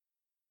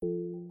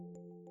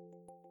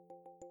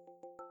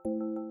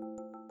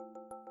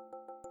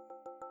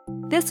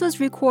This was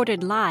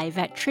recorded live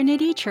at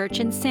Trinity Church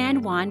in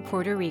San Juan,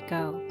 Puerto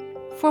Rico.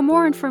 For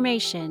more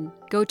information,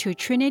 go to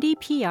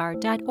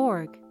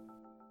trinitypr.org.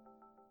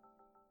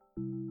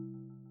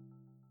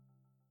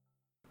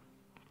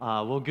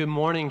 Well, good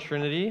morning,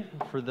 Trinity.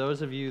 For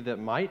those of you that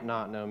might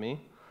not know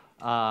me,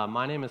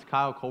 my name is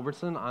Kyle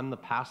Culbertson. I'm the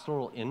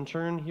pastoral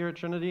intern here at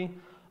Trinity.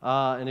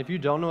 And if you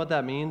don't know what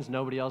that means,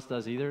 nobody else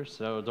does either,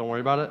 so don't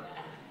worry about it.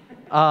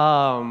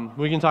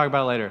 We can talk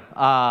about it later.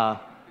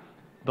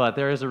 But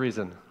there is a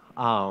reason.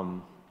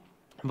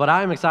 But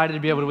I am excited to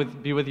be able to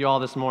be with you all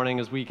this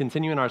morning as we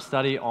continue in our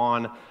study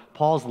on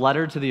Paul's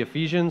letter to the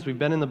Ephesians. We've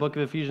been in the book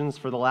of Ephesians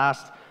for the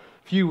last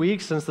few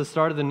weeks since the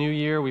start of the new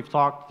year. We've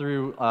talked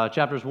through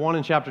chapters 1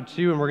 and chapter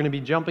 2, and we're going to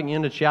be jumping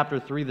into chapter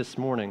 3 this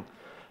morning.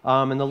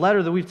 And the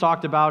letter that we've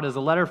talked about is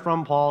a letter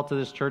from Paul to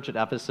this church at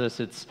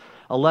Ephesus. It's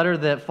a letter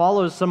that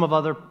follows some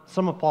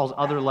of Paul's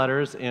other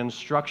letters in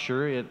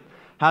structure. It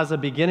has a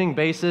beginning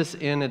basis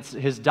in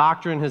his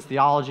doctrine, his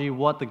theology,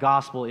 what the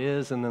gospel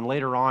is, and then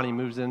later on he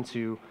moves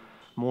into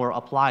more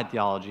applied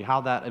theology, how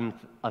that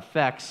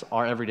affects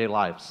our everyday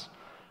lives.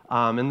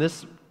 And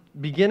this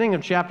beginning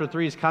of chapter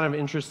 3 is kind of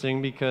interesting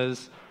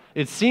because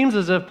it seems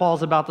as if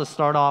Paul's about to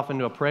start off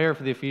into a prayer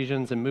for the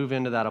Ephesians and move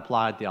into that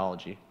applied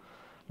theology.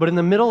 But in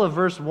the middle of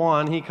verse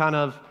 1, he kind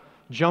of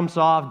jumps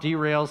off,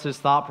 derails his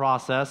thought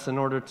process in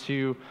order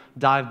to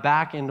dive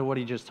back into what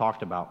he just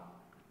talked about.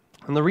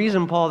 And the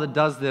reason Paul that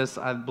does this,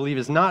 I believe,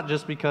 is not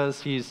just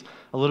because he's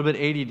a little bit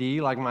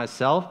ADD like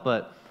myself,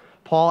 but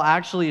Paul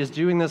actually is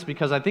doing this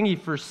because I think he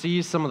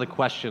foresees some of the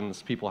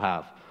questions people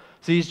have.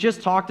 So he's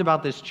just talked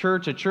about this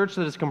church, a church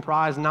that is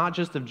comprised not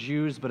just of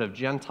Jews, but of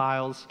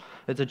Gentiles.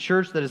 It's a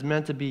church that is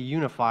meant to be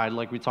unified,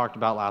 like we talked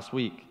about last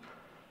week.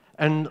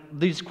 And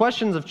these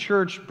questions of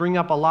church bring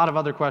up a lot of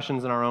other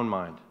questions in our own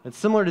mind. It's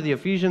similar to the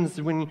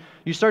Ephesians. When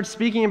you start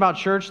speaking about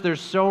church, there's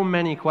so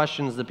many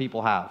questions that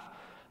people have.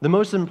 The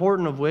most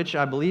important of which,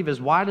 I believe, is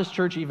why does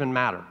church even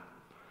matter?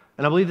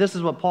 And I believe this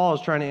is what Paul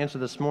is trying to answer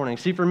this morning.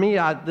 See, for me,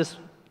 this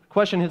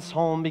question hits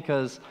home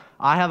because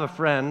I have a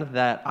friend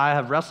that I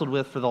have wrestled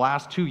with for the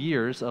last 2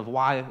 years of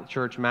why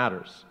church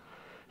matters.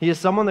 He is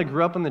someone that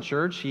grew up in the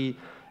church. He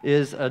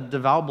is a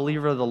devout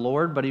believer of the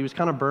Lord, but he was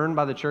kind of burned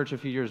by the church a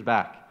few years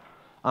back.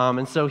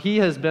 And so he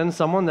has been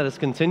someone that has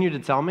continued to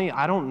tell me,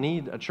 I don't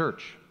need a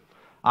church.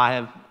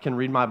 I can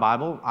read my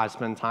Bible. I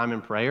spend time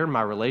in prayer.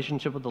 My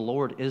relationship with the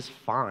Lord is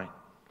fine.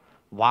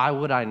 Why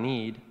would I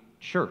need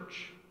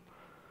church?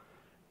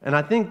 And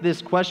I think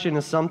this question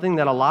is something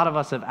that a lot of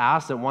us have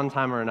asked at one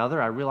time or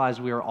another. I realize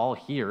we are all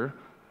here,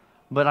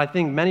 but I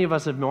think many of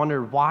us have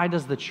wondered, why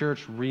does the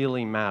church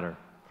really matter?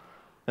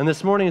 And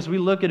this morning, as we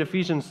look at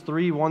Ephesians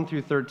 3, 1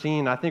 through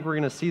 13, I think we're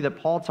going to see that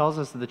Paul tells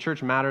us that the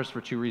church matters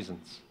for 2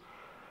 reasons.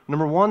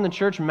 Number 1, the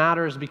church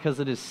matters because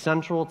it is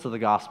central to the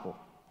gospel.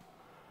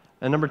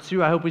 And number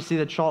 2, I hope we see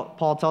that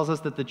Paul tells us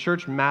that the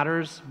church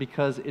matters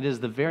because it is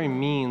the very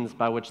means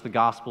by which the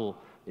gospel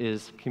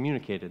is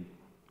communicated.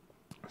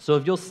 So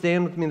if you'll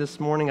stand with me this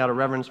morning out of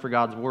reverence for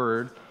God's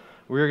word,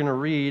 we're going to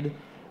read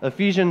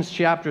Ephesians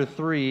chapter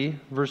 3,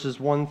 verses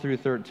 1 through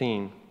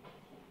 13.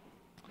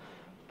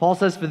 Paul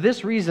says, "For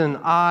this reason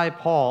I,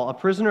 Paul, a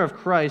prisoner of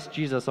Christ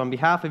Jesus, on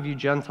behalf of you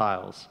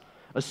Gentiles,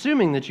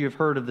 assuming that you have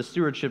heard of the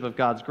stewardship of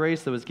God's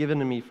grace that was given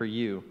to me for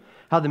you,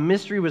 how the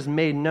mystery was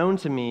made known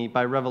to me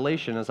by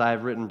revelation, as I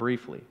have written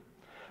briefly.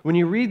 When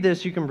you read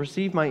this, you can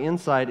perceive my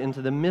insight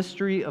into the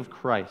mystery of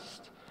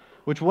Christ,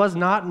 which was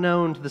not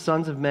known to the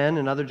sons of men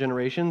in other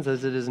generations,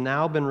 as it has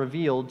now been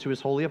revealed to his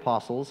holy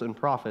apostles and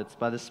prophets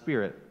by the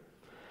Spirit.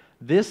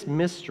 This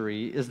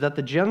mystery is that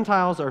the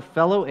Gentiles are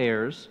fellow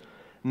heirs,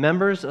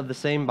 members of the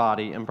same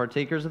body, and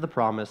partakers of the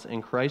promise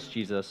in Christ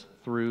Jesus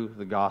through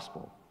the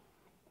gospel.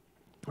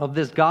 Of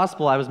this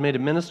gospel I was made a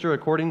minister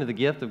according to the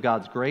gift of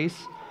God's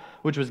grace,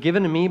 which was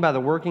given to me by the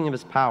working of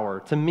his power.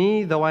 To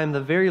me, though I am the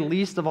very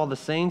least of all the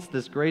saints,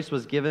 this grace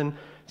was given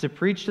to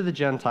preach to the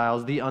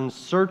Gentiles the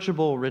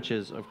unsearchable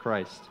riches of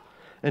Christ,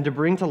 and to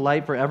bring to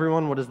light for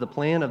everyone what is the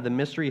plan of the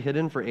mystery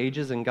hidden for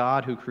ages in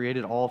God who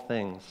created all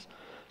things,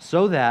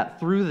 so that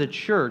through the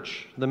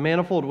church the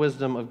manifold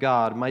wisdom of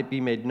God might be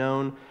made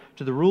known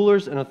to the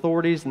rulers and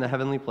authorities in the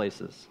heavenly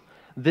places.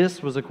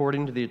 This was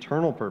according to the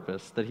eternal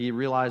purpose that he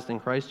realized in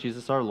Christ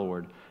Jesus our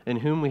Lord, in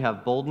whom we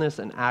have boldness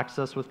and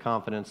access with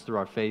confidence through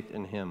our faith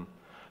in him.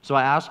 So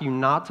I ask you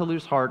not to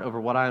lose heart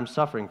over what I am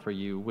suffering for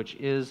you, which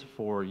is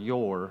for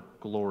your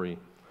glory."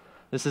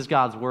 This is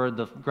God's word.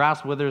 The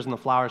grass withers and the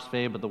flowers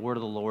fade, but the word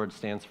of the Lord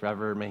stands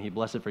forever. May he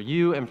bless it for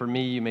you, and for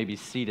me you may be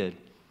seated.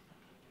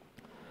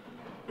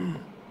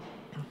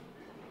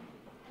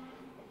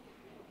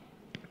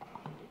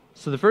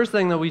 So the first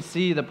thing that we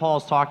see that Paul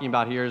is talking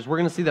about here is we're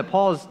going to see that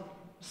Paul is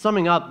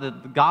summing up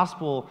that the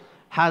gospel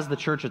has the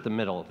church at the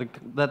middle,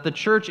 that the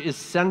church is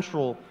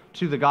central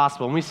to the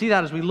gospel. And we see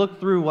that as we look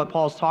through what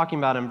Paul's talking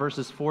about in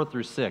verses 4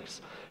 through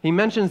 6. He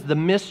mentions the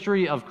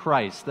mystery of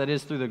Christ that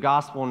is through the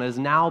gospel and has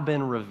now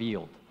been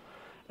revealed.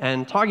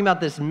 And talking about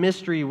this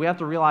mystery, we have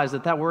to realize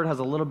that that word has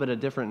a little bit of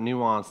different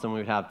nuance than we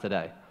would have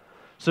today.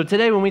 So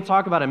today when we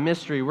talk about a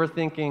mystery, we're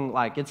thinking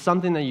like it's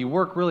something that you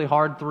work really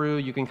hard through,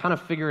 you can kind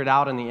of figure it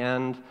out in the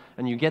end,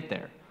 and you get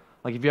there.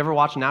 Like if you ever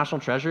watch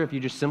National Treasure, if you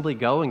just simply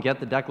go and get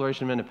the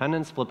Declaration of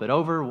Independence, flip it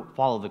over,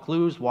 follow the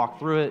clues, walk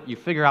through it, you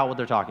figure out what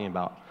they're talking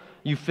about.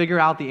 You figure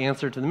out the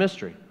answer to the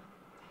mystery.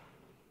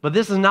 But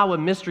this is not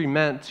what mystery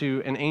meant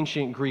to an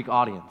ancient Greek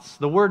audience.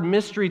 The word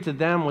mystery to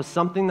them was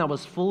something that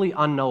was fully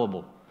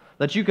unknowable,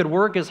 that you could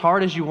work as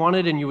hard as you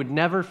wanted and you would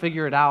never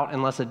figure it out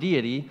unless a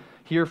deity,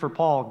 here for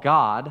Paul,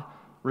 God,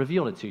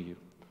 revealed it to you.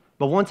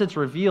 But once it's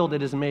revealed,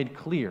 it is made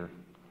clear.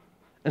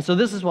 And so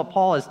this is what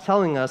Paul is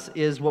telling us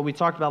is what we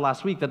talked about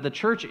last week, that the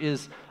church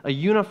is a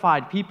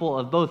unified people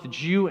of both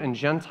Jew and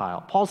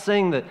Gentile. Paul's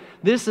saying that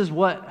this is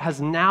what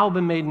has now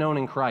been made known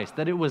in Christ,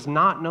 that it was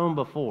not known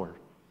before.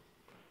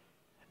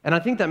 And I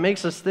think that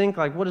makes us think,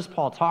 like, what is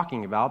Paul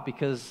talking about?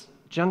 Because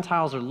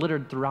Gentiles are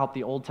littered throughout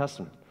the Old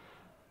Testament.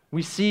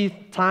 We see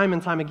time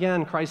and time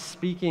again Christ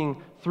speaking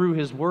through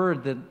his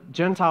word that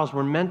Gentiles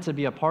were meant to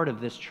be a part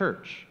of this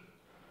church.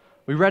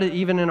 We read it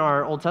even in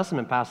our Old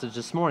Testament passage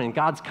this morning,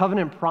 God's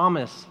covenant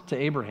promise to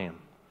Abraham.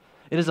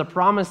 It is a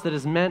promise that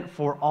is meant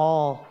for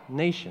all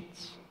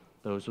nations.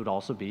 Those would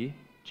also be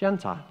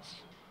Gentiles.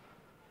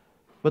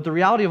 But the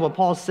reality of what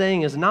Paul is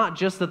saying is not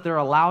just that they're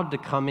allowed to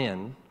come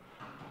in,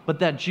 but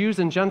that Jews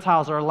and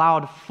Gentiles are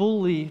allowed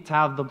fully to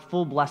have the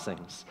full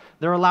blessings.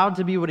 They're allowed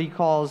to be what he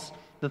calls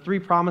the three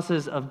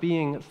promises of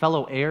being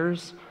fellow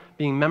heirs,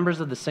 being members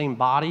of the same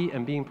body,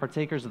 and being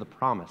partakers of the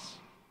promise.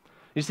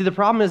 You see, the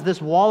problem is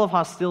this wall of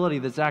hostility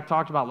that Zach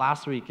talked about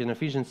last week in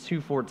Ephesians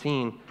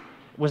 2:14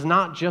 was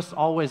not just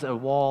always a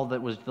wall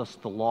that was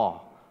just the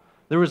law.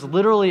 There was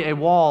literally a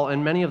wall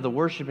in many of the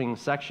worshiping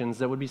sections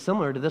that would be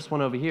similar to this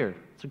one over here.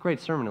 It's a great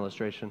sermon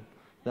illustration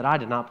that I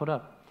did not put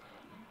up.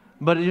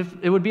 But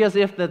it would be as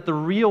if that the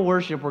real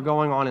worship were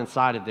going on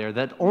inside of there,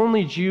 that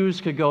only Jews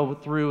could go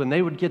through and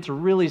they would get to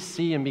really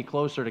see and be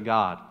closer to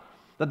God.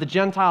 That the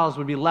Gentiles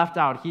would be left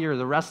out here,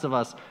 the rest of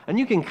us, and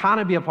you can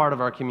kind of be a part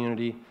of our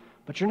community,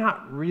 but you're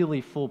not really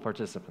full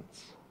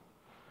participants.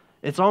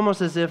 It's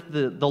almost as if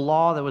the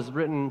law that was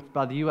written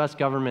by the U.S.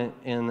 government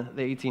in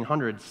the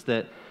 1800s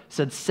that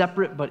said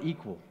separate but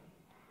equal.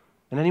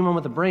 And anyone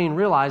with a brain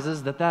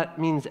realizes that that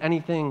means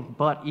anything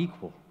but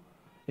equal.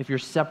 If you're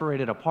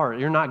separated apart,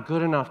 you're not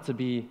good enough to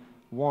be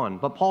one.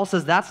 But Paul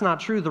says that's not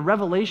true. The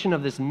revelation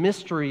of this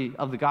mystery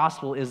of the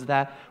gospel is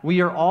that we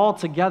are all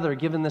together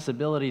given this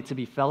ability to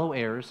be fellow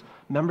heirs,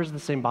 members of the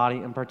same body,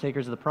 and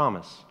partakers of the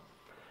promise.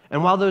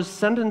 And while those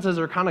sentences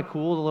are kind of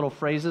cool, the little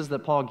phrases that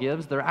Paul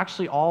gives, they're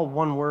actually all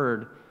one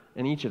word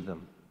in each of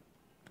them.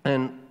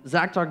 And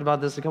Zach talked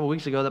about this a couple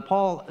weeks ago, that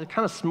Paul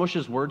kind of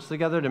smushes words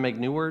together to make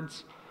new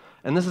words.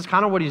 And this is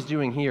kind of what he's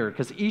doing here,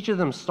 because each of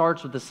them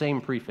starts with the same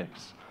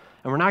prefix.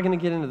 And we're not going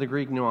to get into the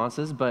Greek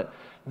nuances, but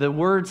the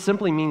word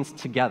simply means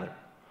together.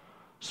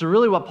 So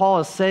really what Paul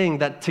is saying,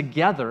 that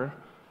together,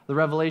 the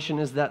revelation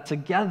is that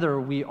together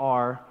we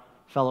are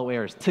fellow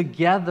heirs.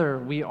 Together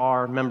we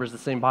are members of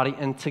the same body,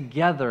 and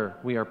together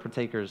we are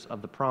partakers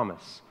of the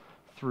promise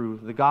through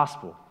the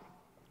gospel.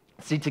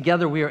 See,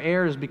 together we are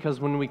heirs because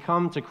when we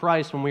come to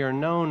Christ, when we are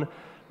known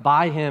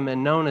by him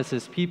and known as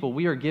his people,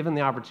 we are given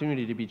the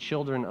opportunity to be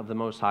children of the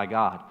Most High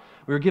God.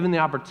 We are given the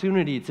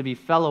opportunity to be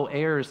fellow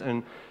heirs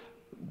and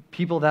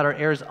people that are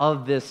heirs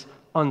of this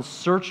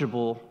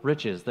unsearchable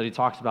riches that he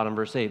talks about in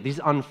verse 8. These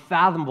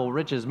unfathomable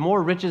riches,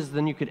 more riches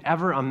than you could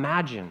ever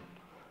imagine,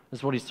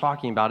 is what he's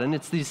talking about. And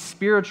it's these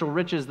spiritual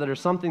riches that are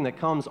something that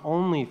comes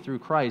only through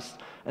Christ,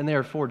 and they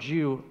are for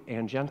Jew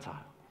and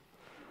Gentile.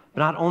 But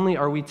not only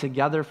are we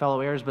together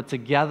fellow heirs, but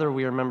together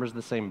we are members of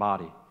the same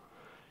body.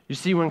 You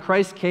see, when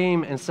Christ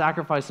came and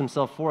sacrificed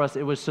himself for us,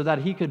 it was so that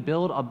he could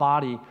build a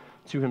body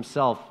to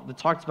himself. It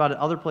talks about it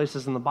other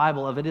places in the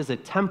Bible of it is a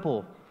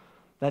temple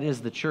that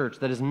is the church,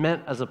 that is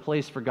meant as a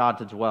place for God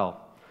to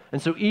dwell.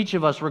 And so each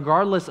of us,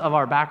 regardless of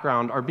our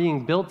background, are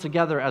being built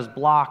together as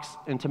blocks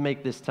and to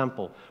make this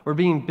temple. We're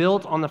being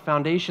built on the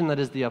foundation that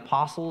is the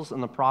apostles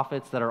and the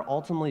prophets that are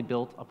ultimately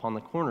built upon the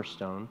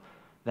cornerstone,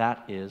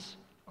 that is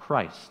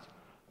Christ,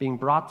 being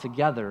brought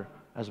together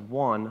as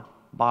one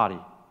body.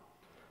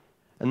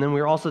 And then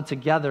we're also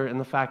together in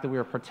the fact that we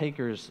are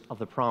partakers of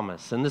the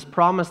promise. And this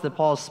promise that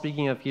Paul is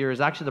speaking of here is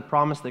actually the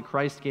promise that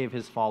Christ gave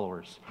his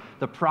followers.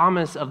 The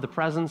promise of the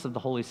presence of the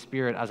Holy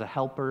Spirit as a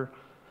helper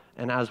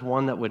and as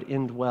one that would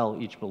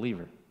indwell each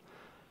believer.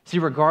 See,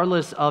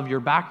 regardless of your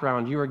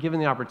background, you are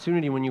given the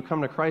opportunity when you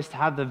come to Christ to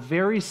have the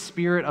very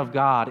Spirit of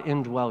God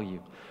indwell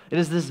you. It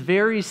is this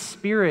very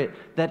Spirit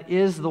that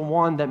is the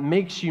one that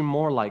makes you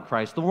more like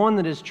Christ, the one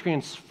that is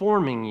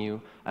transforming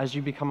you as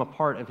you become a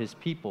part of his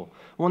people,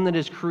 one that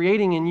is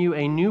creating in you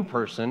a new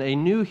person, a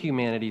new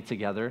humanity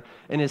together,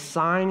 and is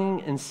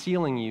signing and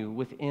sealing you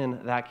within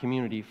that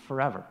community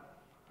forever.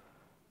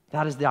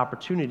 That is the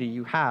opportunity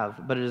you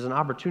have, but it is an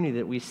opportunity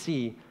that we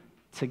see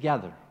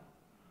together.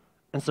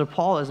 And so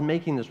Paul is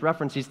making this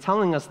reference. He's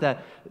telling us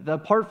that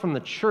apart from the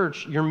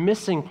church, you're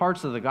missing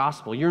parts of the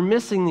gospel. You're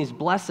missing these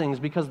blessings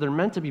because they're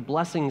meant to be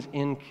blessings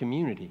in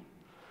community.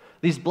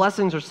 These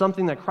blessings are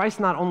something that Christ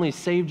not only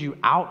saved you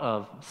out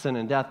of sin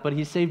and death, but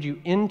he saved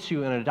you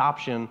into an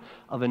adoption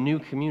of a new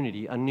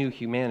community, a new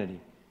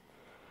humanity.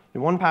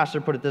 And one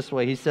pastor put it this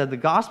way. He said, "The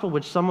gospel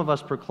which some of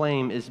us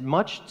proclaim is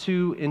much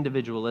too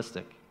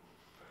individualistic.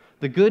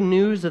 The good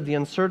news of the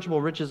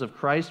unsearchable riches of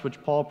Christ,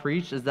 which Paul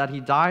preached, is that he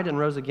died and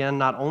rose again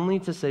not only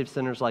to save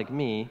sinners like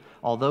me,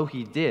 although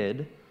he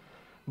did,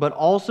 but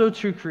also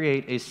to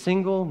create a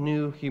single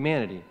new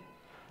humanity,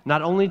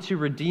 not only to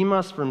redeem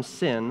us from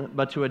sin,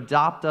 but to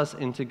adopt us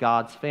into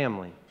God's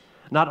family,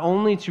 not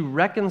only to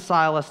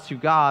reconcile us to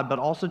God, but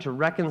also to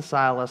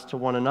reconcile us to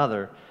one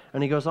another."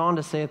 And he goes on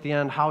to say at the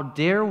end, "How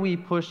dare we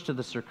push to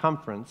the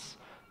circumference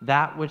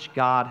that which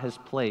God has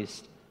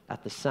placed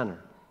at the center?"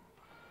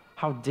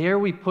 How dare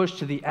we push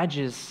to the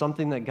edges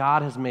something that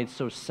God has made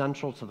so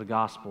central to the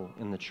gospel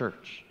in the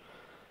church?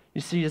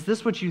 You see, is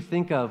this what you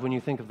think of when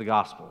you think of the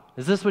gospel?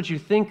 Is this what you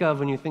think of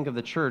when you think of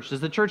the church? Does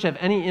the church have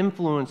any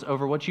influence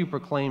over what you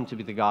proclaim to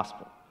be the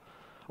gospel?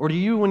 Or do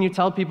you, when you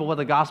tell people what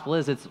the gospel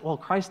is, it's, well,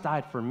 Christ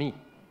died for me.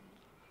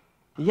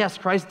 Yes,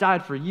 Christ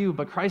died for you,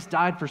 but Christ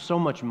died for so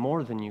much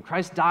more than you.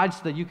 Christ died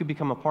so that you could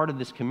become a part of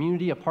this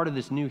community, a part of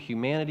this new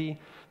humanity,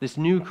 this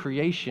new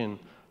creation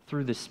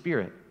through the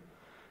Spirit.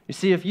 You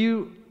see, if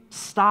you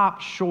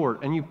stop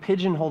short and you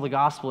pigeonhole the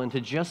gospel into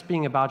just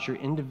being about your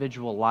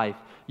individual life,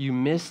 you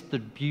miss the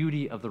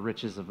beauty of the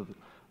riches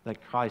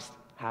that Christ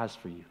has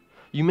for you.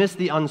 You miss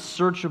the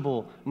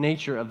unsearchable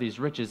nature of these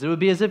riches. It would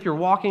be as if you're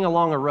walking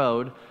along a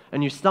road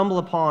and you stumble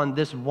upon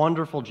this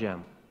wonderful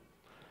gem.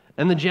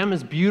 And the gem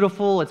is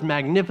beautiful, it's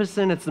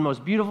magnificent, it's the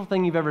most beautiful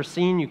thing you've ever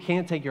seen. You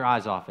can't take your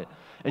eyes off it.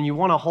 And you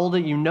want to hold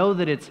it. You know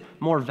that it's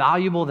more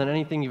valuable than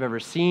anything you've ever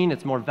seen.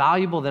 It's more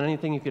valuable than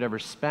anything you could ever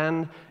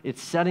spend.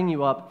 It's setting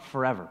you up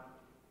forever.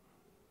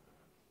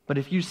 But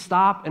if you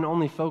stop and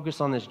only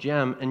focus on this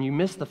gem and you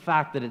miss the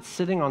fact that it's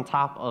sitting on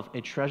top of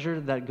a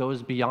treasure that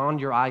goes beyond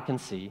your eye can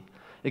see,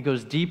 it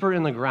goes deeper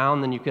in the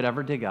ground than you could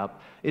ever dig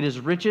up. It is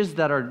riches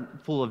that are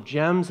full of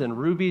gems and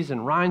rubies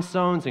and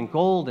rhinestones and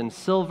gold and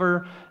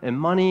silver and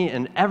money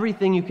and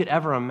everything you could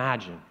ever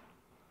imagine.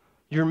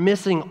 You're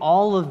missing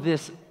all of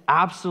this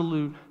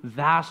absolute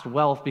vast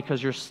wealth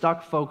because you're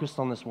stuck focused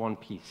on this one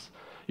piece.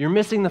 You're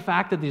missing the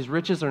fact that these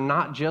riches are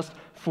not just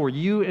for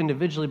you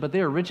individually, but they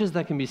are riches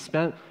that can be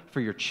spent for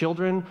your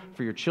children,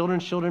 for your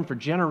children's children, for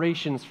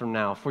generations from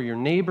now, for your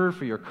neighbor,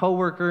 for your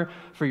coworker,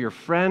 for your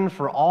friend,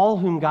 for all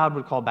whom God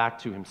would call back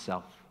to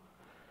himself.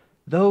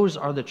 Those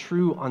are the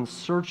true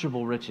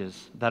unsearchable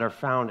riches that are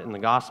found in the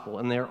gospel,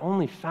 and they are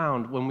only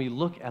found when we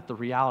look at the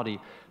reality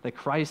that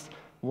Christ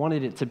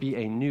wanted it to be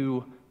a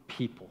new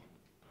people,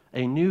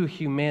 a new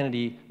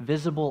humanity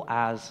visible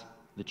as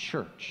the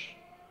church.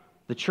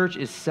 The church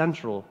is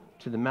central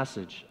to the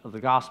message of the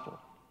gospel.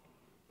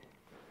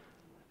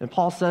 And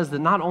Paul says that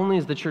not only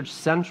is the church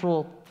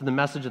central to the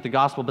message of the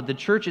gospel, but the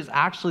church is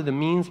actually the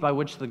means by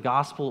which the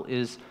gospel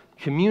is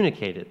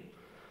communicated.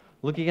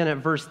 Look again at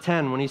verse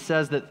 10 when he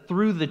says that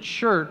through the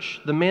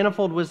church, the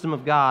manifold wisdom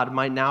of God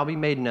might now be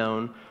made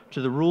known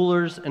to the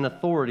rulers and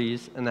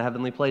authorities in the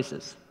heavenly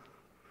places.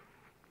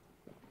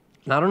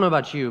 Now, I don't know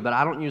about you, but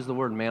I don't use the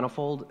word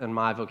manifold in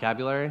my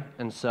vocabulary.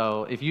 And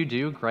so if you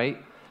do, great.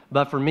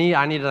 But for me,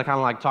 I need to kind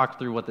of like talk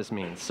through what this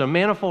means. So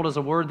manifold is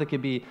a word that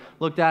could be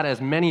looked at as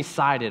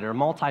many-sided or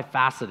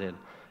multifaceted.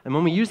 And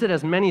when we use it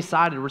as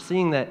many-sided, we're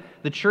seeing that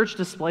the church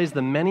displays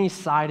the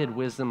many-sided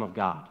wisdom of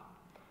God.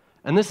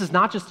 And this is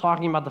not just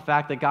talking about the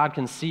fact that God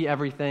can see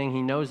everything,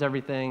 he knows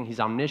everything, he's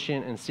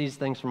omniscient and sees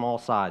things from all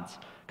sides,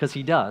 because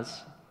he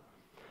does.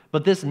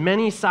 But this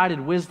many-sided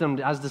wisdom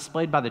as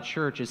displayed by the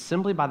church is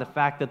simply by the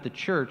fact that the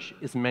church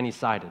is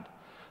many-sided.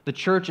 The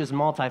church is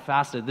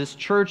multifaceted. This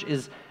church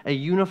is a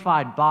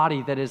unified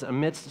body that is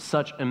amidst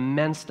such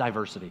immense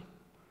diversity.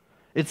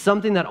 It's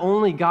something that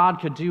only God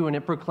could do, and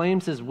it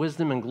proclaims his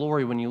wisdom and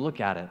glory when you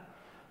look at it.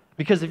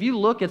 Because if you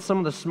look at some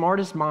of the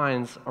smartest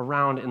minds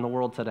around in the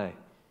world today,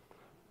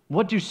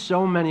 what do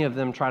so many of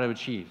them try to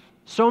achieve?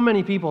 So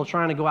many people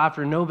trying to go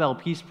after Nobel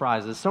Peace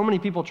Prizes, so many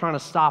people trying to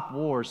stop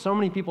wars, so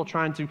many people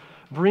trying to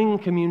bring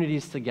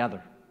communities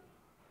together.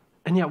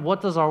 And yet,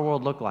 what does our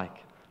world look like?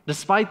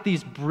 Despite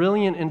these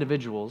brilliant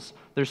individuals,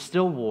 there's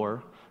still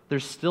war,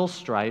 there's still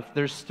strife,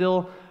 there's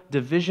still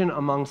division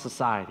among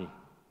society.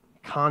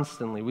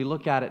 Constantly. We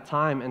look at it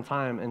time and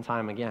time and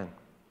time again.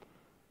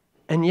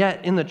 And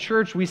yet, in the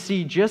church, we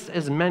see just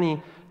as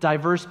many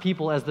diverse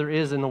people as there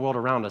is in the world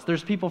around us.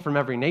 There's people from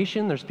every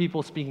nation, there's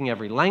people speaking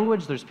every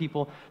language, there's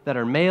people that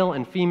are male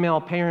and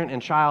female, parent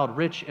and child,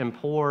 rich and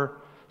poor,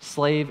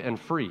 slave and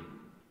free.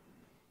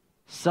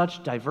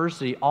 Such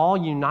diversity, all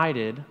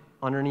united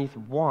underneath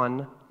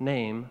one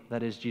name,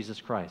 that is Jesus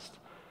Christ.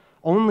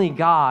 Only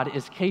God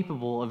is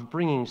capable of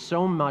bringing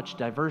so much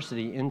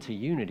diversity into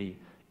unity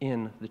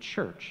in the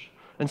church.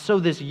 And so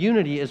this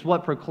unity is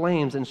what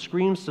proclaims and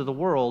screams to the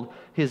world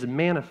his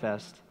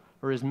manifest,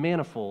 or his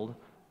manifold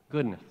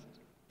goodness,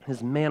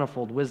 his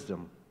manifold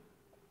wisdom.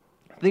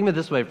 Think of it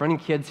this way, for any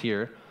kids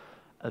here,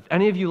 if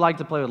any of you like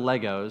to play with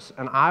Legos,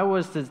 and I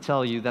was to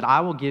tell you that I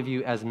will give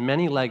you as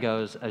many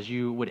Legos as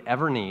you would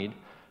ever need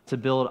to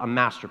build a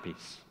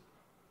masterpiece.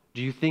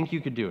 Do you think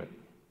you could do it?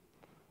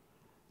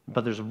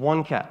 But there's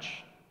one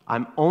catch.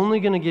 I'm only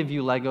going to give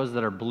you Legos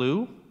that are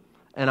blue,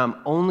 and I'm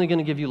only going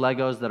to give you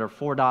Legos that are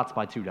 4 dots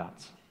by 2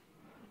 dots.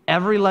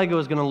 Every Lego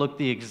is going to look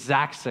the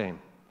exact same.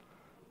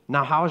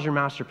 Now, how is your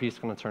masterpiece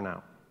going to turn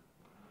out?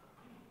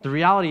 The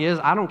reality is,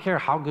 I don't care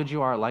how good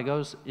you are at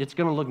Legos, it's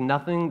going to look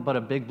nothing but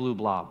a big blue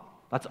blob.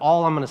 That's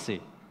all I'm going to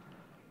see.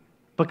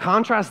 But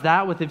contrast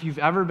that with if you've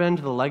ever been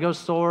to the Lego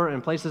store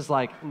in places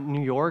like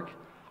New York.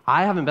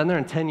 I haven't been there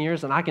in 10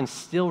 years, and I can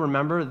still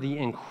remember the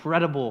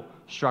incredible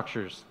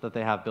structures that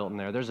they have built in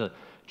there. There's a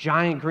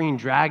giant green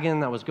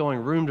dragon that was going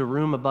room to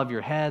room above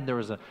your head. There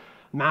was a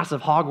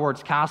massive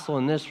Hogwarts castle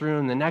in this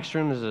room. The next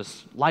room is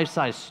a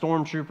life-size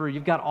stormtrooper.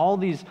 You've got all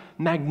these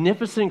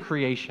magnificent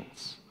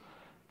creations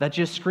that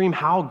just scream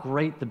how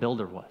great the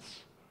builder was.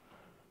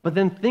 But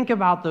then think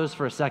about those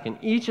for a second.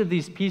 Each of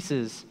these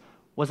pieces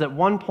was at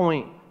one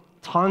point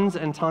tons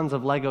and tons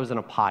of Legos in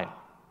a pile.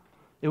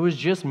 It was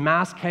just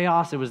mass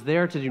chaos. It was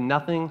there to do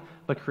nothing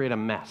but create a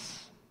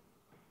mess.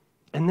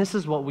 And this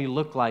is what we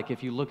look like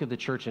if you look at the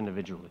church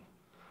individually.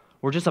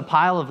 We're just a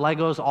pile of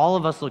Legos. All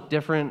of us look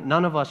different.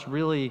 None of us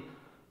really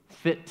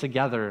fit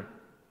together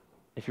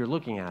if you're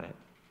looking at it.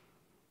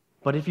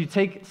 But if you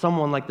take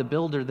someone like the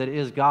builder that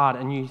is God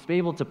and you're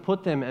able to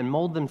put them and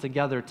mold them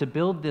together to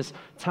build this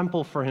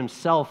temple for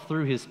himself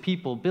through his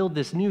people, build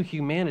this new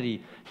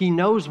humanity, he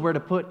knows where to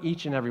put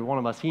each and every one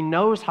of us. He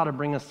knows how to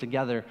bring us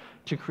together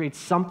to create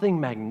something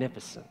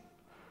magnificent.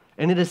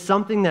 And it is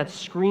something that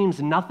screams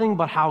nothing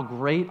but how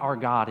great our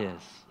God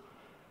is.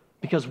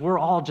 Because we're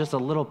all just a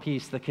little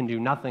piece that can do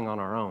nothing on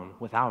our own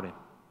without him.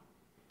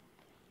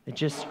 It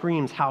just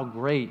screams how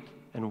great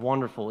and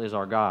wonderful is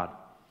our God.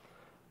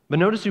 But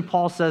notice who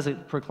Paul says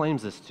it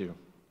proclaims this to.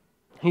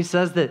 He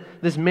says that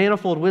this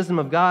manifold wisdom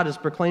of God is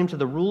proclaimed to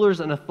the rulers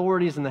and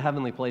authorities in the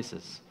heavenly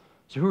places.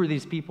 So who are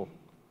these people?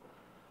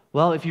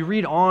 Well, if you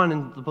read on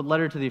in the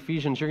letter to the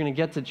Ephesians, you're going to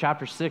get to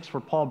chapter 6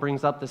 where Paul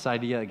brings up this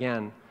idea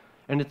again.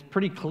 And it's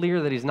pretty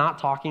clear that he's not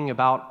talking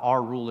about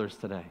our rulers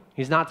today.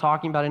 He's not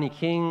talking about any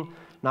king,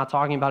 not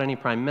talking about any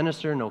prime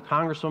minister, no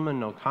congresswoman,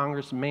 no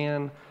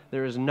congressman.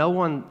 There is no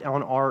one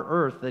on our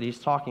earth that he's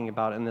talking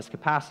about in this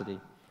capacity.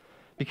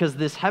 Because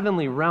this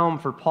heavenly realm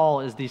for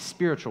Paul is the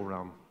spiritual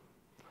realm.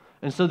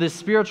 And so this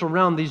spiritual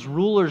realm, these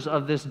rulers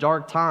of this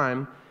dark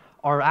time,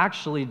 are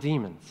actually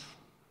demons.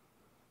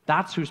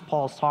 That's who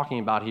Paul's talking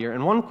about here.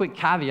 And one quick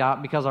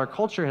caveat, because our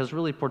culture has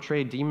really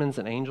portrayed demons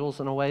and angels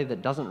in a way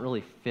that doesn't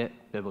really fit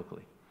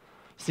biblically.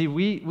 See,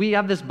 we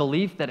have this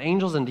belief that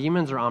angels and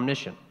demons are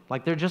omniscient.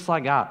 Like they're just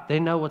like God. They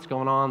know what's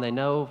going on. They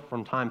know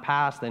from time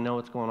past. They know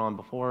what's going on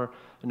before.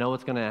 They know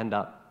what's going to end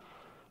up.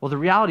 Well, the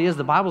reality is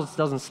the Bible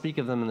doesn't speak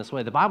of them in this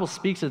way. The Bible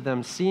speaks of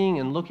them seeing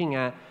and looking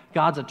at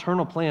God's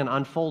eternal plan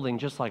unfolding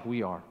just like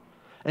we are.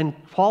 And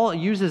Paul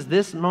uses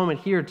this moment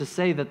here to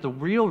say that the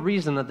real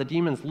reason that the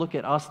demons look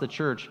at us, the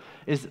church,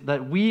 is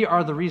that we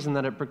are the reason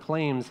that it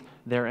proclaims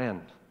their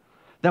end.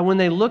 That when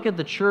they look at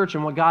the church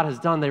and what God has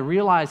done, they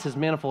realize his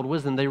manifold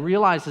wisdom, they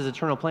realize his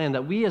eternal plan,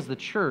 that we as the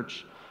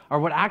church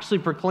are what actually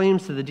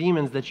proclaims to the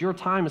demons that your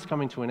time is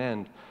coming to an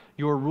end.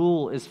 Your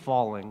rule is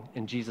falling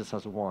and Jesus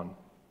has won.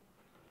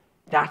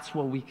 That's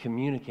what we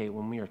communicate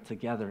when we are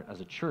together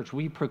as a church.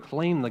 We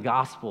proclaim the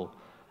gospel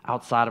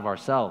outside of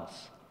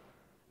ourselves.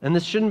 And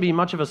this shouldn't be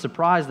much of a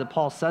surprise that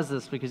Paul says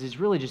this because he's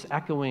really just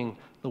echoing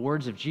the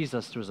words of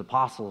Jesus to his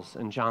apostles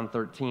in John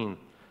 13,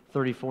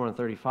 34 and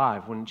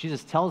 35. When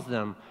Jesus tells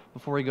them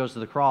before he goes to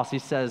the cross, he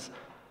says,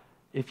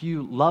 if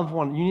you love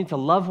one, you need to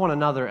love one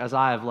another as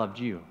I have loved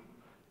you.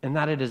 And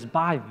that it is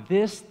by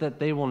this that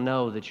they will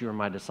know that you are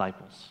my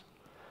disciples.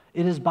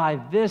 It is by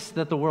this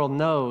that the world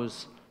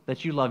knows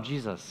that you love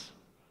Jesus.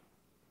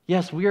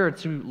 Yes, we are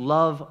to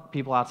love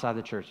people outside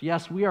the church.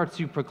 Yes, we are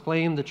to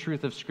proclaim the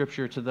truth of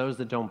Scripture to those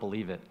that don't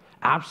believe it.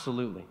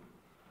 Absolutely.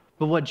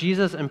 But what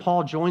Jesus and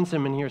Paul joins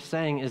him in here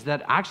saying is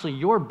that actually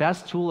your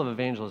best tool of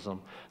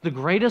evangelism, the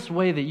greatest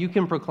way that you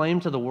can proclaim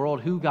to the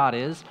world who God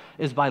is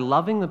by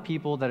loving the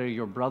people that are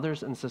your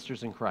brothers and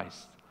sisters in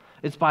Christ.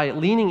 It's by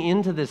leaning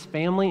into this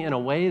family in a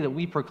way that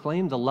we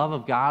proclaim the love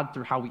of God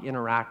through how we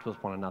interact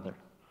with one another.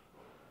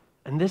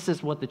 And this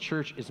is what the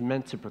church is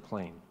meant to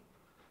proclaim.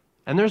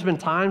 And there's been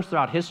times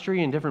throughout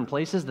history in different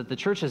places that the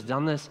church has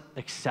done this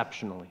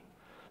exceptionally.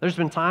 There's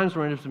been times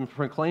where it's been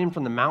proclaimed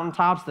from the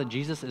mountaintops that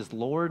Jesus is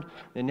Lord,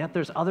 and yet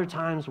there's other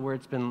times where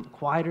it's been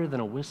quieter than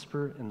a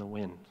whisper in the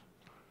wind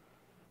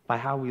by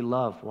how we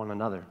love one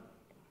another.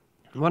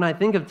 When I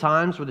think of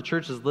times where the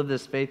church has lived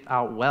this faith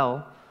out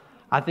well,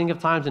 I think of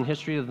times in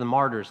history of the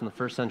martyrs in the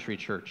first century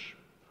church.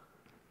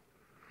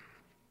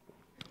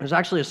 There's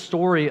actually a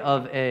story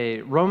of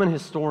a Roman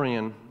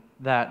historian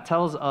that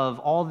tells of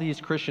all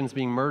these Christians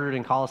being murdered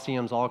in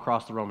colosseums all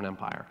across the Roman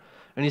Empire.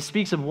 And he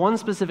speaks of one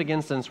specific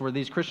instance where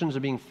these Christians are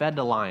being fed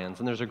to lions,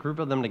 and there's a group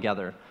of them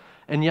together.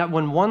 And yet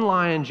when one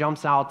lion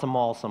jumps out to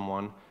maul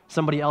someone,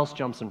 somebody else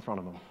jumps in front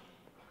of them.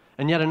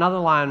 And yet another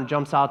lion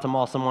jumps out to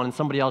maul someone, and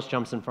somebody else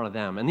jumps in front of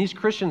them. And these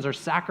Christians are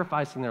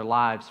sacrificing their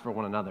lives for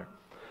one another.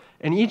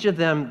 And each of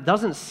them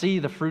doesn't see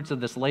the fruits of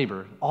this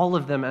labor. All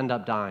of them end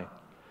up dying.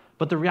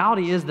 But the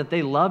reality is that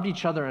they loved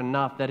each other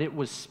enough that it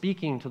was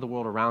speaking to the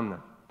world around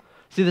them.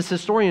 See, this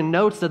historian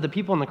notes that the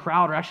people in the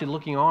crowd are actually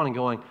looking on and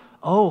going,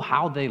 oh,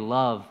 how they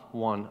love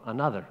one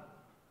another.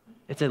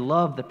 It's a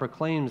love that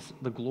proclaims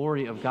the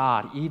glory of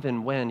God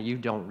even when you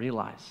don't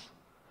realize.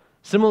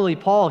 Similarly,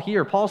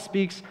 Paul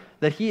speaks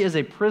that he is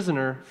a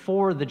prisoner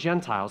for the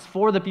Gentiles,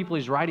 for the people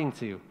he's writing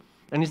to.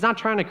 And he's not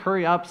trying to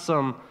curry up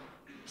some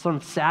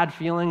sad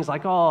feelings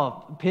like,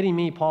 oh, pity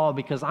me, Paul,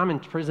 because I'm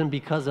in prison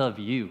because of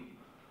you.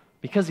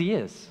 Because he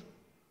is.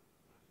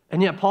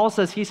 And yet Paul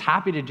says he's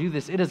happy to do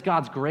this. It is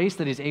God's grace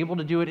that he's able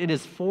to do it. It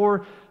is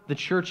for the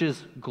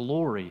church's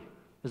glory,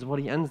 is what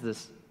he ends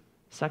this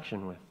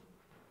section with.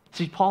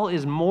 See, Paul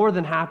is more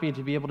than happy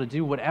to be able to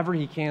do whatever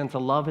he can to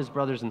love his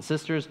brothers and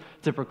sisters,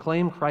 to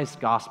proclaim Christ's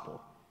gospel.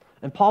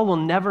 And Paul will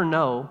never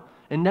know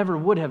and never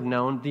would have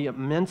known the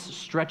immense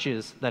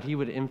stretches that he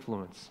would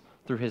influence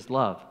through his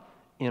love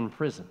in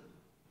prison.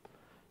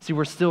 See,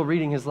 we're still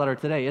reading his letter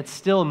today. It's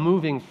still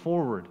moving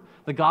forward.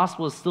 The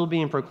gospel is still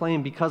being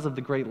proclaimed because of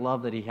the great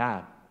love that he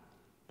had.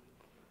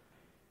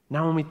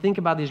 Now, when we think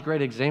about these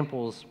great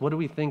examples, what do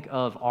we think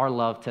of our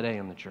love today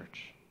in the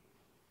church?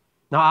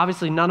 Now,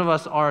 obviously, none of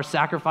us are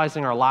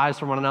sacrificing our lives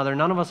for one another.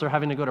 None of us are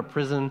having to go to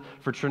prison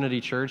for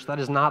Trinity Church.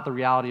 That is not the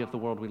reality of the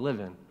world we live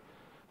in.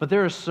 But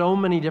there are so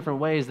many different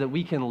ways that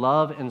we can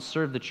love and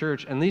serve the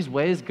church, and these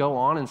ways go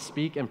on and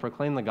speak and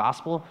proclaim the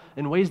gospel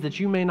in ways that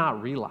you may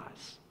not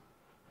realize.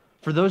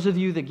 For those of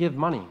you that give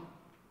money,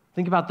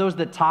 think about those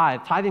that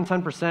tithe. Tithing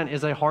 10%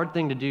 is a hard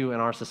thing to do in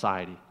our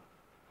society.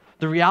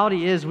 The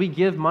reality is we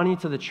give money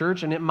to the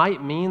church, and it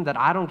might mean that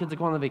I don't get to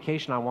go on the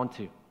vacation I want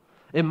to.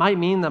 It might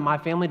mean that my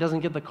family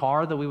doesn't get the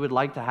car that we would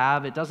like to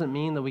have. It doesn't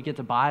mean that we get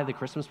to buy the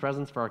Christmas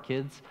presents for our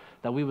kids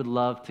that we would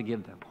love to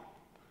give them.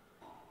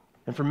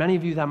 And for many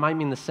of you, that might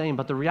mean the same,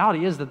 but the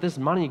reality is that this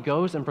money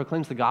goes and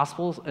proclaims the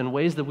gospels in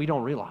ways that we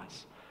don't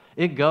realize.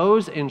 It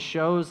goes and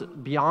shows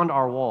beyond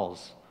our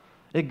walls.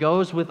 It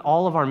goes with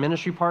all of our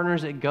ministry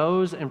partners. It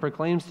goes and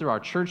proclaims through our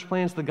church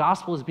plants. The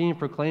gospel is being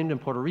proclaimed in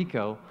Puerto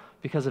Rico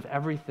because of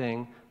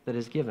everything that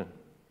is given.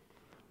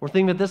 Or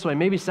think of it this way,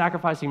 maybe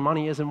sacrificing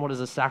money isn't what is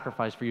a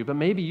sacrifice for you, but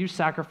maybe you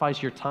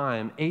sacrifice your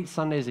time 8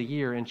 Sundays a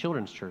year in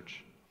children's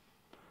church.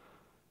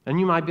 And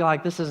you might be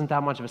like, this isn't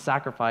that much of a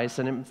sacrifice,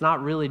 and it's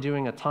not really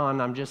doing a ton,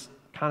 I'm just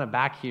kind of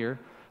back here.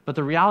 But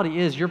the reality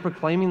is you're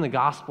proclaiming the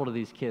gospel to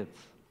these kids.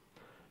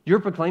 You're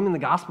proclaiming the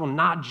gospel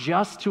not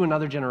just to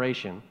another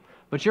generation,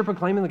 but you're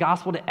proclaiming the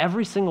gospel to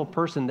every single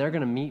person they're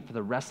going to meet for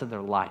the rest of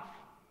their life.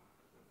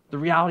 The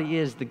reality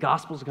is the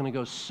gospel is going to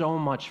go so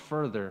much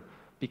further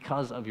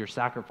because of your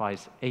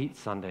sacrifice 8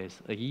 Sundays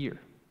a year.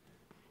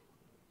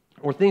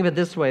 Or think of it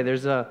this way,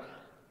 there's a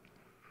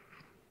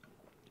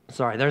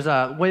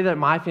way that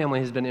my family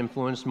has been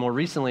influenced more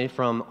recently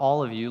from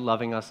all of you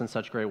loving us in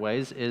such great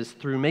ways is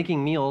through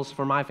making meals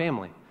for my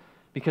family.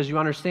 Because you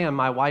understand,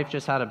 my wife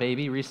just had a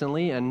baby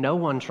recently, and no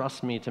one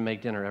trusts me to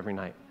make dinner every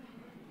night.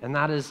 And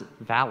that is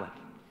valid.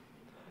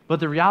 But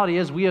the reality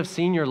is we have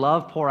seen your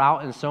love pour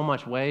out in so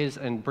much ways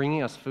and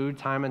bringing us food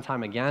time and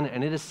time again,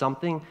 and it is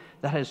something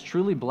that has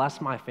truly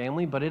blessed my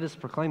family, but it has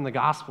proclaimed the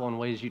gospel in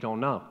ways you don't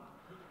know.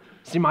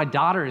 See, my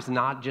daughter is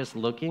not just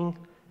looking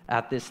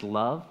at this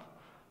love,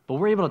 but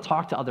we're able to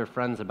talk to other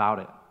friends about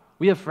it.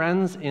 We have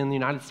friends in the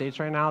United States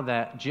right now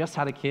that just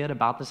had a kid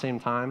about the same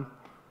time,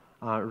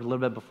 or a little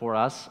bit before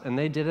us, and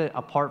they did it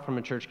apart from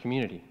a church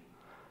community.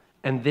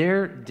 And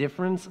their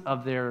difference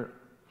of their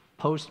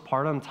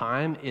postpartum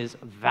time is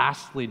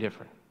vastly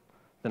different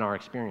than our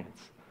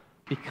experience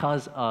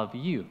because of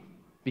you,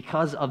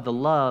 because of the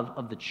love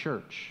of the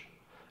church.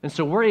 And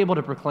so we're able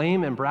to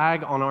proclaim and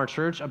brag on our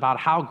church about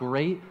how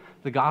great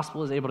the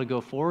gospel is able to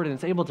go forward, and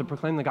it's able to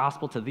proclaim the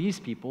gospel to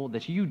these people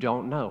that you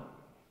don't know,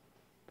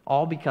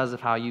 all because of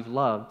how you've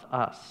loved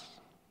us.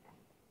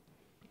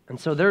 And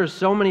so there are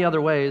so many other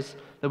ways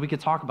that we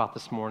could talk about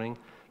this morning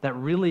that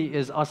really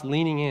is us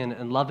leaning in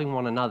and loving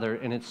one another,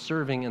 and it's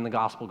serving and the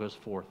gospel goes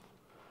forth.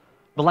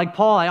 But like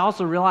Paul, I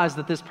also realize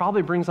that this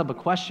probably brings up a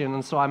question,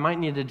 and so I might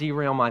need to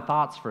derail my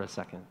thoughts for a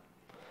second.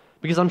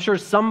 Because I'm sure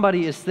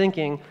somebody is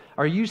thinking,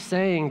 are you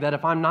saying that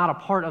if I'm not a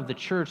part of the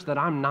church that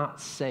I'm not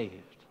saved?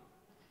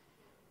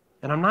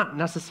 And I'm not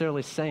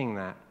necessarily saying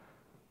that.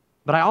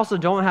 But I also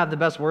don't have the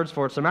best words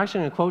for it, so I'm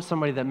actually going to quote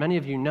somebody that many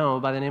of you know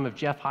by the name of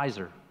Jeff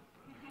Heiser.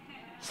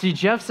 See,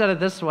 Jeff said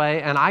it this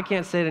way, and I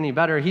can't say it any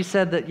better. He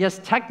said that, yes,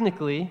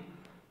 technically,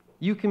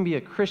 you can be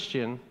a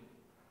Christian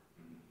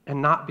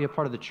and not be a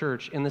part of the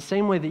church in the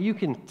same way that you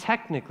can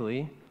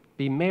technically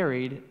be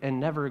married and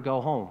never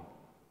go home.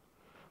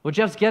 What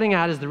Jeff's getting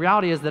at is the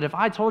reality is that if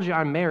I told you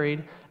I'm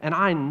married and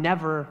I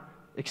never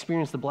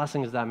experience the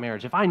blessings of that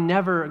marriage, if I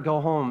never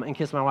go home and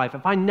kiss my wife,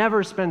 if I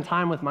never spend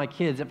time with my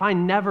kids, if I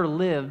never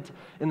lived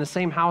in the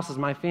same house as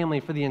my family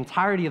for the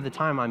entirety of the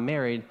time I'm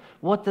married,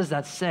 what does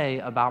that say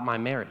about my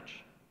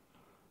marriage?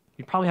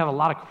 You probably have a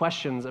lot of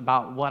questions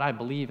about what I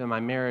believe in my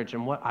marriage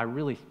and what I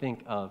really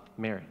think of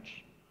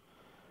marriage.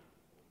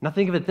 Now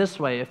think of it this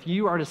way. If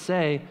you are to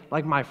say,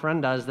 like my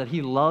friend does, that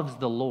he loves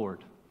the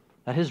Lord,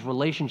 that his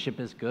relationship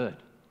is good,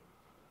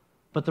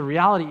 But the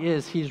reality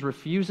is he's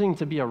refusing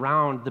to be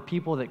around the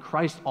people that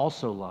Christ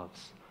also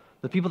loves,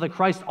 the people that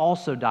Christ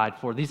also died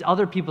for, these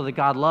other people that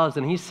God loves,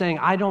 and he's saying,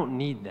 I don't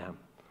need them.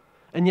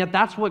 And yet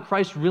that's what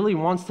Christ really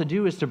wants to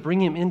do, is to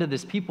bring him into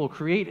this people,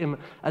 create him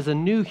as a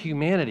new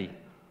humanity.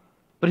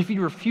 But if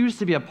you refuse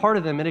to be a part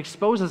of them, it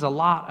exposes a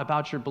lot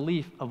about your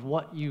belief of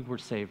what you were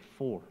saved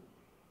for.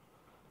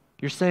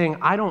 You're saying,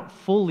 I don't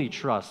fully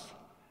trust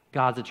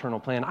God's eternal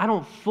plan. I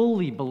don't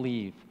fully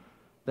believe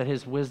that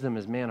his wisdom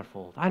is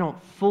manifold. I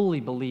don't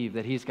fully believe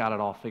that he's got it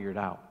all figured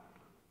out.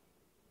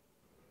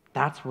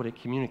 That's what it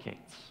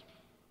communicates.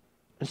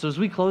 And so as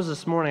we close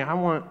this morning, I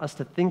want us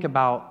to think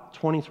about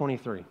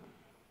 2023.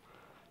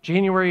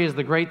 January is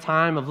the great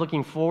time of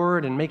looking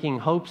forward and making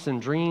hopes and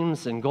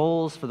dreams and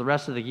goals for the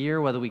rest of the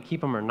year, whether we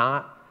keep them or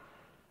not.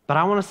 But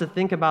I want us to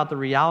think about the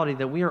reality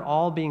that we are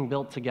all being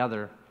built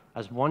together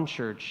as one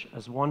church,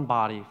 as one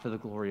body for the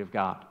glory of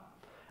God.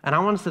 And I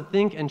want us to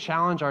think and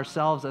challenge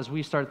ourselves as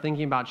we start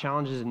thinking about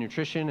challenges in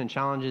nutrition and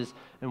challenges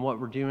in what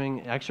we're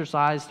doing,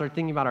 exercise, start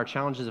thinking about our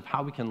challenges of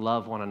how we can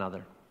love one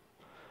another.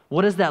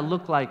 What does that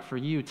look like for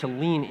you to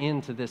lean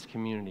into this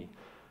community?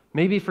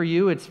 Maybe for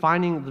you, it's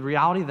finding the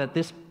reality that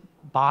this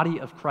body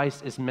of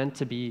Christ is meant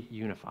to be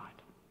unified.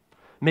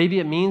 Maybe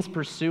it means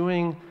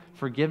pursuing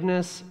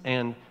forgiveness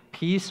and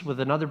peace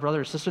with another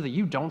brother or sister that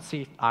you don't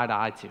see eye to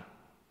eye to.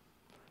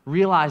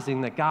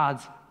 Realizing that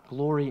God's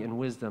glory and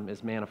wisdom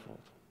is manifold.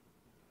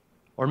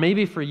 Or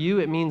maybe for you,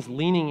 it means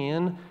leaning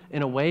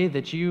in a way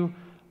that you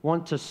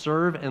want to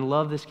serve and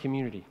love this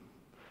community.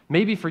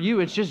 Maybe for you,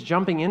 it's just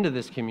jumping into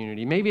this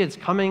community. Maybe it's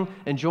coming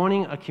and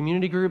joining a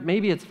community group.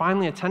 Maybe it's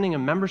finally attending a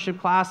membership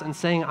class and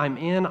saying, I'm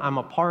in, I'm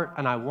a part,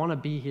 and I want to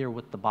be here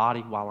with the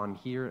body while I'm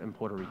here in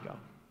Puerto Rico.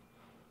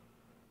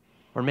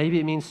 Or maybe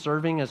it means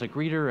serving as a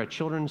greeter, a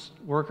children's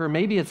worker.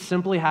 Maybe it's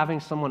simply having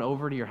someone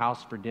over to your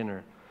house for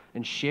dinner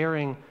and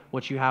sharing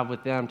what you have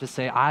with them to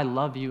say, I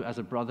love you as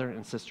a brother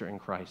and sister in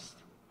Christ.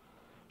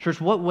 Church,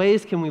 what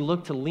ways can we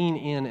look to lean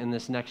in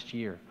this next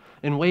year?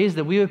 In ways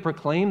that we would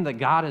proclaim that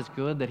God is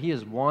good, that he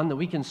is one, that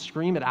we can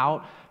scream it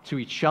out to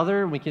each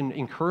other, we can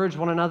encourage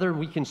one another,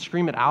 we can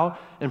scream it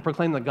out and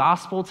proclaim the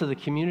gospel to the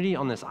community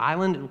on this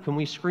island. Can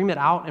we scream it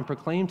out and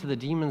proclaim to the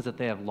demons that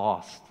they have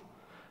lost,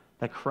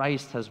 that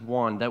Christ has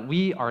won, that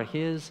we are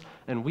his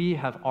and we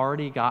have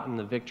already gotten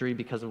the victory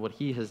because of what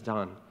he has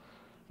done,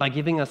 by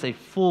giving us a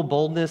full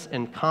boldness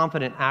and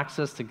confident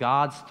access to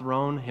God's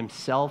throne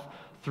himself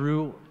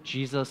through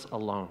Jesus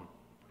alone.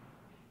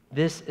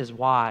 This is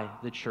why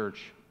the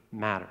church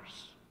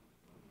matters.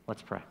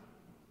 Let's pray.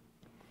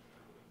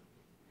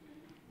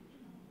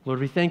 Lord,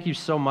 we thank you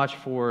so much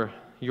for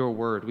your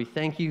word. We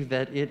thank you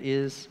that it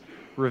is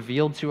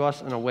revealed to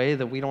us in a way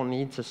that we don't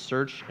need to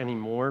search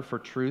anymore for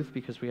truth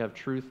because we have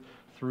truth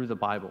through the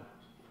Bible.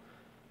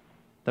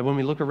 That when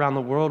we look around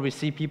the world, we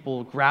see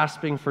people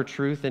grasping for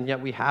truth, and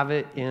yet we have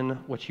it in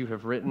what you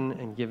have written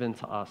and given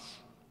to us.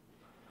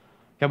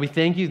 God, we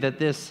thank you that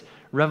this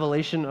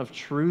revelation of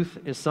truth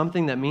is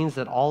something that means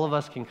that all of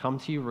us can come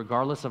to you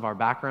regardless of our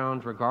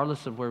background,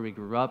 regardless of where we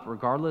grew up,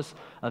 regardless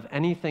of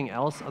anything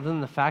else other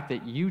than the fact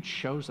that you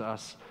chose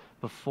us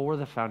before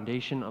the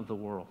foundation of the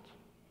world.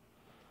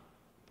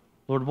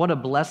 Lord, what a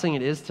blessing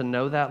it is to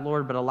know that,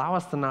 Lord, but allow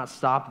us to not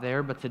stop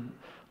there, but to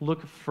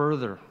look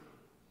further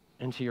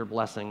into your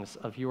blessings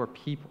of your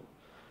people.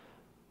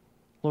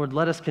 Lord,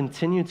 let us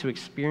continue to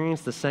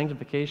experience the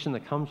sanctification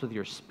that comes with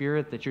your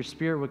Spirit, that your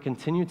Spirit would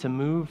continue to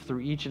move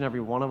through each and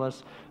every one of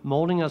us,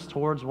 molding us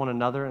towards one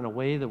another in a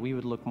way that we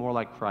would look more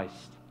like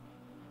Christ.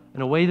 In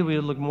a way that we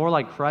would look more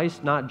like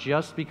Christ, not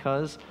just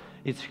because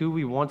it's who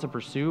we want to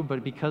pursue,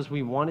 but because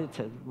we want it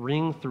to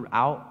ring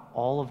throughout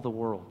all of the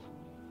world.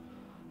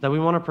 That we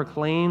want to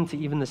proclaim to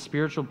even the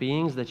spiritual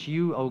beings that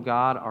you, O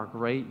God, are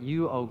great.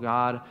 You, O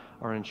God,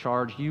 are in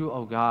charge. You,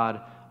 O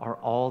God, are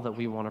all that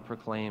we want to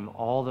proclaim,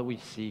 all that we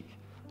seek.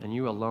 And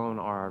you alone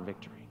are our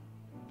victory.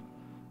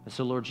 And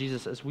so, Lord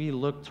Jesus, as we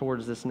look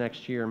towards this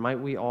next year, might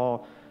we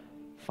all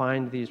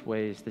find these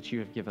ways that you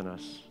have given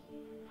us.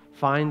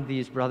 Find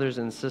these brothers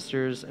and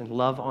sisters and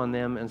love on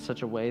them in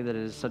such a way that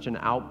it is such an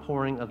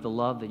outpouring of the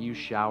love that you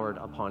showered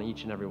upon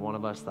each and every one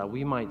of us, that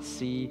we might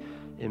see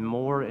in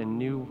more and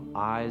new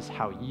eyes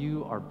how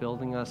you are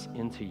building us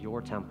into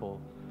your temple,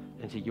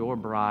 into your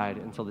bride,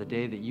 until the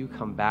day that you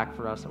come back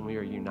for us and we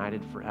are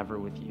united forever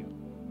with you.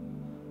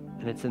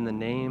 And it's in the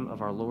name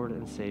of our Lord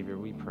and Savior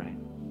we pray.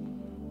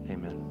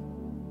 Amen.